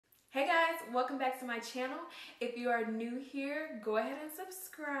Hey guys, welcome back to my channel. If you are new here, go ahead and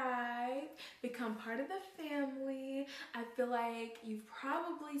subscribe, become part of the family. I feel like you've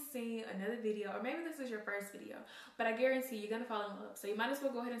probably seen another video, or maybe this is your first video, but I guarantee you're gonna fall in love. So you might as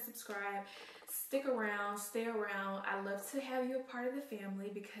well go ahead and subscribe, stick around, stay around. I love to have you a part of the family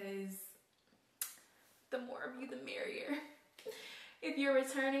because the more of you, the merrier. If you're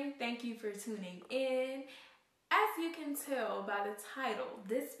returning, thank you for tuning in. As you can tell by the title,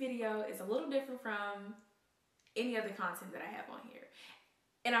 this video is a little different from any other content that I have on here.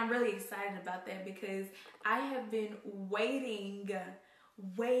 And I'm really excited about that because I have been waiting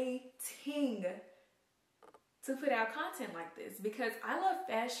to put out content like this because I love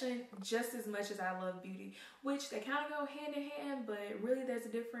fashion just as much as I love beauty, which they kind of go hand in hand, but really there's a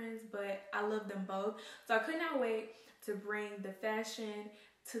difference, but I love them both. So I could not wait to bring the fashion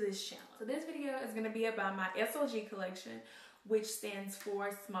to this channel. So this video is going to be about my SLG collection, which stands for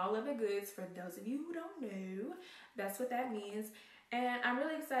Small Leather Goods. For those of you who don't know, that's what that means. And I'm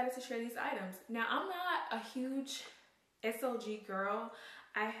really excited to share these items. Now, I'm not a huge SLG girl.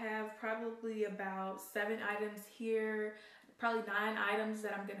 I have probably about 7 items here, probably 9 items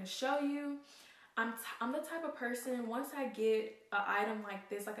that I'm going to show you. I'm the type of person, once I get an item like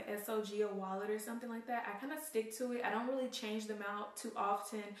this, like an SLG, a wallet or something like that, I kind of stick to it. I don't really change them out too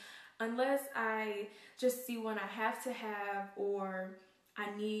often unless I just see one I have to have or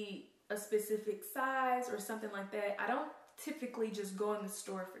I need a specific size or something like that. I don't typically just go in the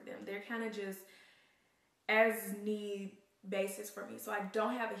store for them. They're kind of just as need basis for me. So I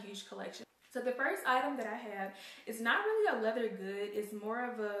don't have a huge collection. So the first item that I have is not really a leather good. It's more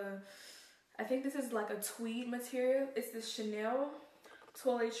of a, I think this is like a tweed material. It's the Chanel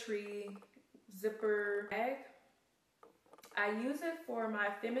toiletry zipper bag. I use it for my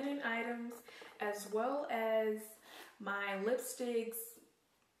feminine items as well as my lipsticks,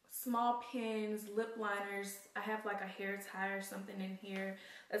 small pins, lip liners. I have like a hair tie or something in here.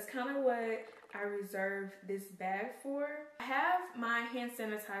 That's kind of what I reserve this bag for. I have my hand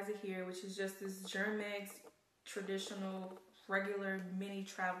sanitizer here, which is just this Germex traditional regular mini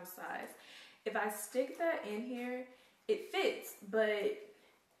travel size. If I stick that in here, it fits, but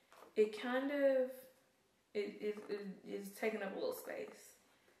it kind of it is taking up a little space.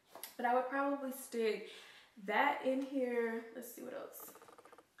 But I would probably stick that in here. Let's see what else.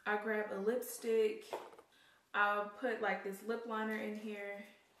 I'll grab a lipstick. I'll put like this lip liner in here.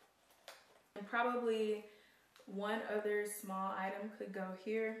 And probably one other small item could go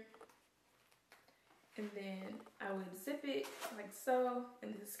here. And then I would zip it like so.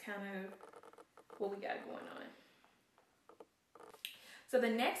 And this is kind of what we got going on. So the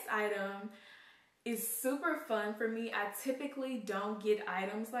next item is super fun for me. I typically don't get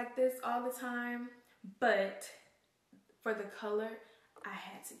items like this all the time, but for the color, I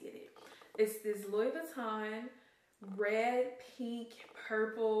had to get it. It's this Louis Vuitton red, pink,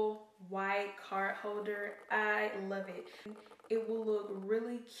 purple, white card holder. I love it. It will look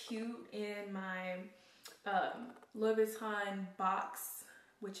really cute in my Louis Vuitton box,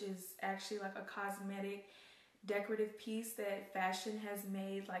 which is actually like a cosmetic decorative piece that fashion has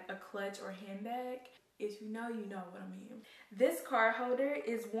made like a clutch or handbag. If you know, you know what I mean. This card holder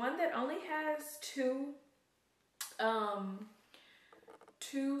is one that only has two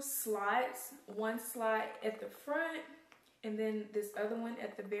slots. One slot at the front and then this other one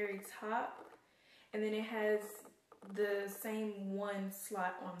at the very top. And then it has the same one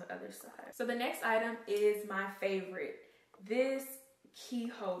slot on the other side. So the next item is my favorite. This key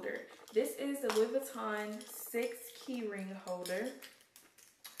holder. This is the Louis Vuitton 6 key ring holder.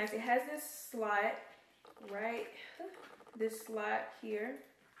 It has this slot, right? This slot here.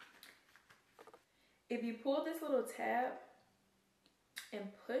 If you pull this little tab and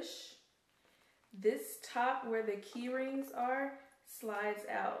push, this top where the key rings are slides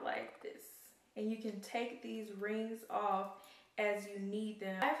out like this. And you can take these rings off as you need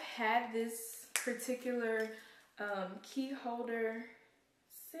them. I've had this particular key holder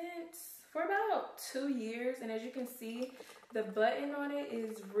for about 2 years, and as you can see, the button on it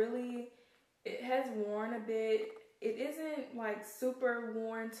is really, it has worn a bit. It isn't like super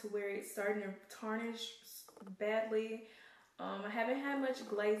worn to where it's starting to tarnish badly. I haven't had much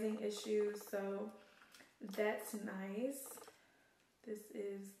glazing issues, so that's nice. This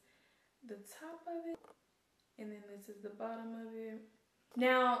is the top of it, and then this is the bottom of it.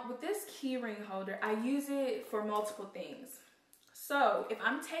 Now, with this key ring holder, I use it for multiple things. So if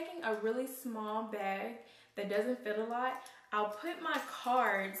I'm taking a really small bag that doesn't fit a lot, I'll put my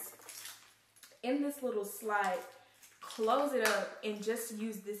cards in this little slide, close it up, and just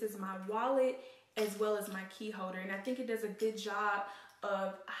use this as my wallet as well as my key holder. And I think it does a good job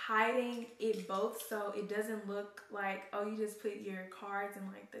of hiding it both so it doesn't look like, oh, you just put your cards in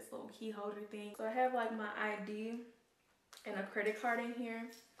like this little key holder thing. So I have like my ID and a credit card in here,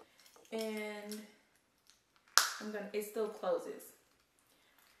 and it still closes.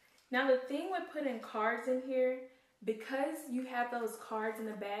 Now the thing with putting cards in here, because you have those cards in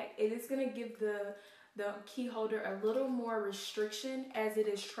the back, it is going to give the key holder a little more restriction as it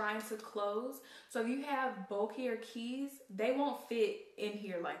is trying to close. So if you have bulkier keys, they won't fit in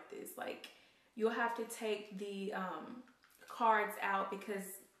here like this. Like, you'll have to take the cards out because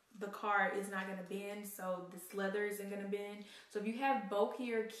the card is not going to bend, so this leather isn't going to bend. So if you have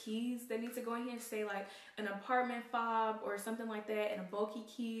bulkier keys that need to go in here, say like an apartment fob or something like that, and a bulky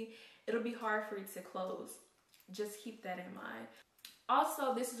key, it'll be hard for it to close. Just keep that in mind.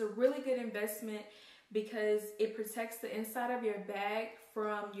 Also, this is a really good investment because it protects the inside of your bag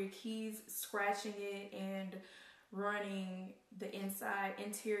from your keys scratching it and ruining the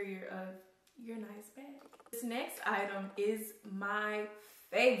interior of your nice bag. This next item is my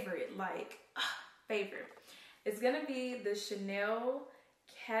favorite, favorite. It's gonna be the Chanel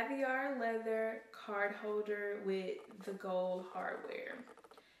caviar leather card holder with the gold hardware.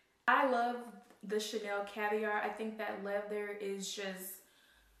 I love the Chanel caviar. I think that leather is just,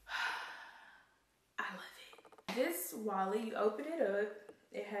 I love it. This wallet, you open it up,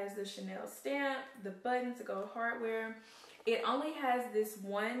 it has the Chanel stamp, the buttons, the gold hardware. It only has this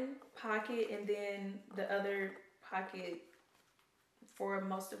one pocket and then the other pocket for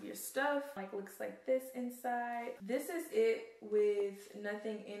most of your stuff. Like, looks like this inside. This is it with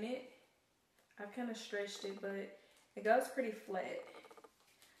nothing in it. I've kind of stretched it, but it goes pretty flat.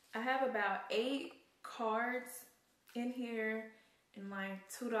 I have about 8 cards in here and like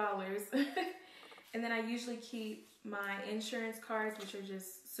 $2. And then I usually keep my insurance cards, which are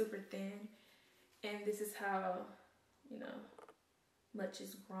just super thin. And this is how, you know, much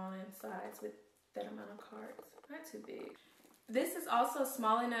is grown in size with that amount of cards. Not too big. This is also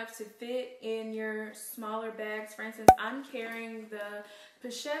small enough to fit in your smaller bags. For instance, I'm carrying the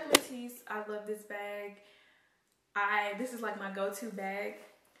Pochette Matisse. I love this bag. This is like my go-to bag.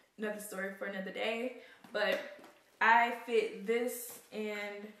 Another story for another day. But I fit this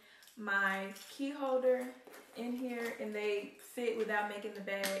and my key holder in here, and they fit without making the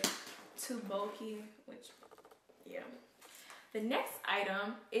bag too bulky, which, yeah. The next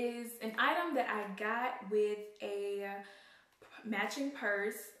item is an item that I got with a matching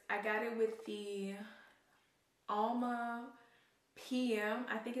purse. I got it with the Alma PM.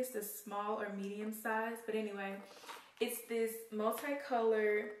 I think it's the small or medium size, but anyway, it's this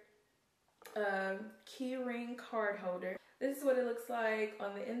multicolored key ring card holder. This is what it looks like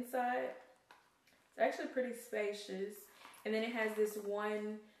on the inside. It's actually pretty spacious, and then it has this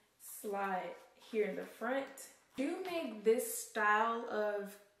one slide here in the front. Do make this style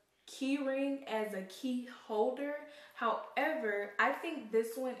of key ring as a key holder. However, I think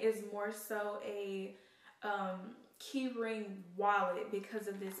this one is more so a key ring wallet because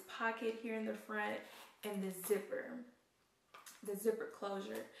of this pocket here in the front and the zipper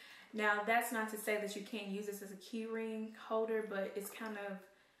closure. Now, that's not to say that you can't use this as a key ring holder, but it's kind of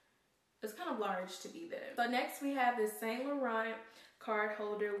large to be there. So next we have this Saint Laurent card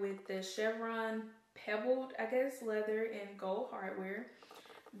holder with the chevron pebbled, I guess, leather and gold hardware.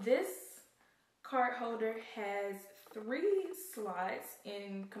 This card holder has 3 slots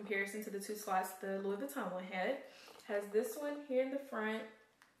in comparison to the 2 slots the Louis Vuitton one had. Has this one here in the front,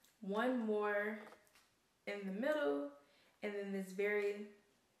 one more in the middle, and then this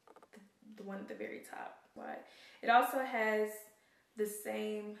the one at the very top. It also has the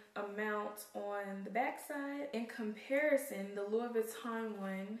same amount on the back side. In comparison, the Louis Vuitton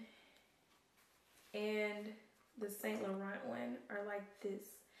one and the Saint Laurent one are like this.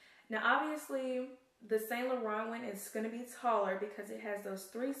 Now, obviously, the Saint Laurent one is going to be taller because it has those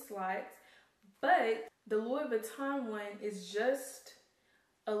 3 slots, but the Louis Vuitton one is just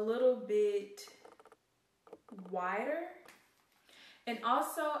a little bit wider. And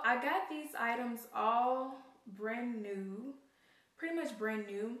also, I got these items all brand new, pretty much brand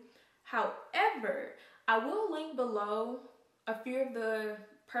new. However, I will link below a few of the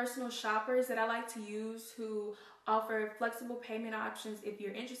personal shoppers that I like to use who offer flexible payment options if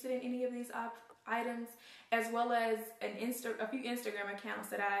you're interested in any of these items, as well as a few Instagram accounts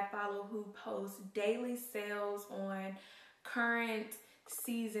that I follow who post daily sales on current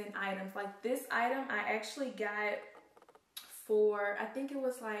season items. Like this item I actually got for, I think it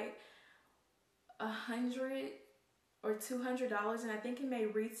was like $100 or $200, and I think it may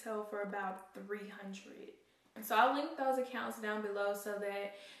retail for about $300. So I'll link those accounts down below so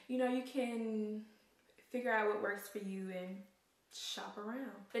that, you know, you can figure out what works for you and shop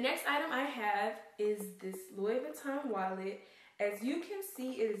around. The next item I have is this Louis Vuitton wallet. As you can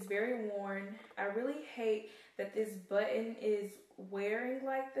see, it is very worn. I really hate that this button is wearing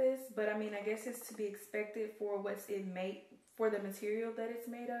like this, but I mean, I guess it's to be expected for for the material that it's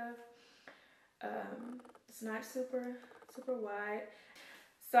made of. It's not super wide.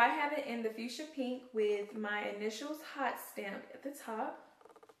 So I have it in the fuchsia pink with my initials hot stamped at the top.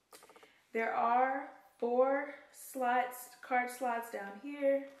 There are 4 slots, card slots down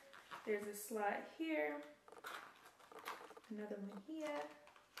here. There's a slot here, another one here,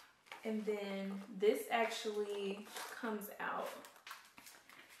 and then this actually comes out,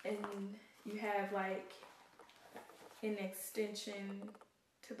 and you have like an extension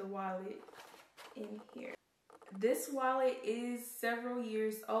to the wallet in here. This wallet is several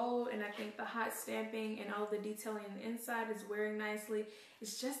years old, and I think the hot stamping and all the detailing on the inside is wearing nicely.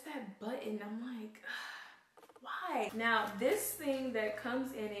 It's just that button. I'm like, why? Now, this thing that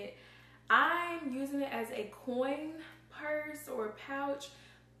comes in it, I'm using it as a coin purse or pouch,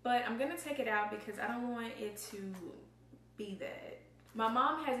 but I'm gonna take it out because I don't want it to be that. My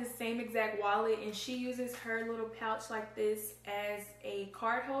mom has the same exact wallet, and she uses her little pouch like this as a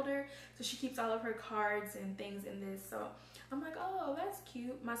card holder. So she keeps all of her cards and things in this. So I'm like, oh, that's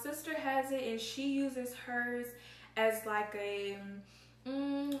cute. My sister has it, and she uses hers as like a,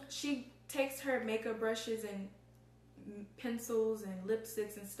 she takes her makeup brushes and pencils and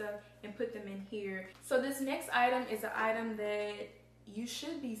lipsticks and stuff and put them in here. So this next item is an item that you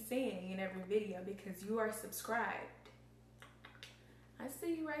should be seeing in every video because you are subscribed. I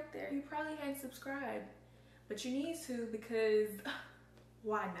see you right there. You probably hadn't subscribed, but you need to because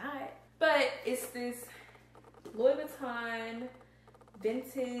why not? But it's this Louis Vuitton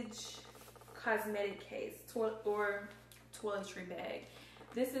vintage cosmetic case or toiletry bag.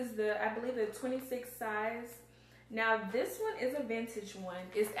 This is the, I believe, the 26 size. Now this one is a vintage one.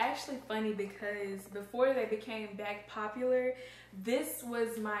 It's actually funny because before they became bag popular, this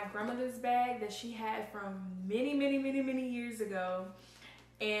was my grandmother's bag that she had from many years ago.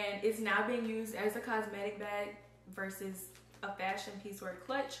 And it's now being used as a cosmetic bag versus a fashion piece or a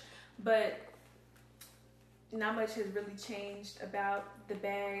clutch. But not much has really changed about the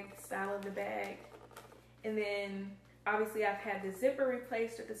bag, style of the bag. And then obviously I've had the zipper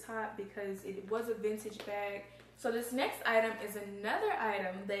replaced at the top because it was a vintage bag. So this next item is another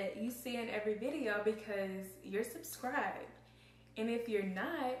item that you see in every video because you're subscribed. And if you're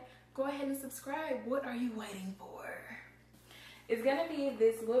not, go ahead and subscribe. What are you waiting for? It's gonna be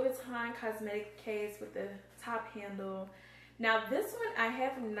this Louis Vuitton cosmetic case with the top handle. Now this one I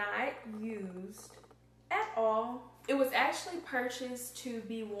have not used at all. It was actually purchased to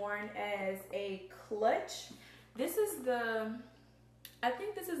be worn as a clutch. This is the, I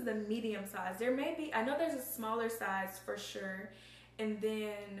think this is the medium size. There may be, I know there's a smaller size for sure. And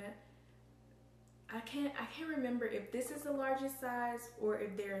then I can't remember if this is the largest size or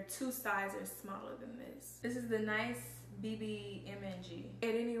if there are 2 sizes smaller than this. This is the nice BBMNG. At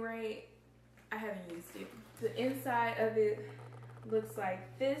any rate, I haven't used it. The inside of it looks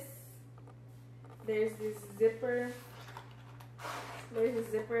like this. There's this zipper. There's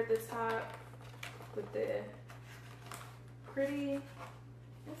a zipper at the top with the pretty,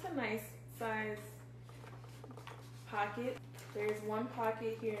 it's a nice size pocket. There's one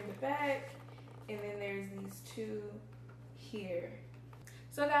pocket here in the back, and then there's these 2 here.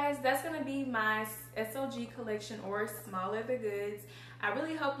 So guys, that's gonna be my SLG collection, or smaller the goods. I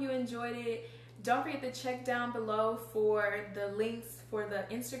really hope you enjoyed it. Don't forget to check down below for the links for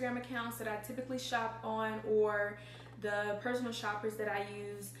the Instagram accounts that I typically shop on, or the personal shoppers that I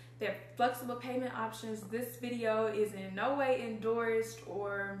use. They have flexible payment options. This video is in no way endorsed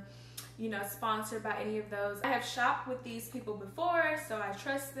or, you know, sponsored by any of those. I have shopped with these people before, so I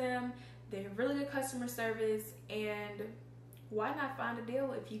trust them. They have really good customer service, and why not find a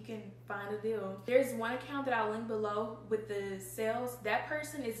deal if you can find a deal? There's one account that I'll link below with the sales. That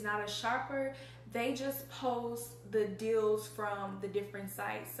person is not a shopper. They just post the deals from the different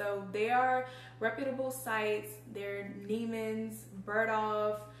sites. So they are reputable sites. They're Neiman's,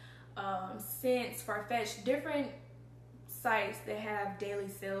 Bergdorf, Scents, Farfetch, different sites that have daily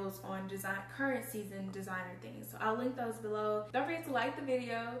sales on current season designer things. So I'll link those below. Don't forget to like the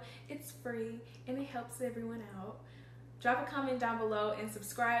video. It's free and it helps everyone out. Drop a comment down below and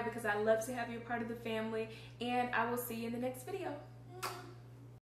subscribe because I love to have you a part of the family, and I will see you in the next video.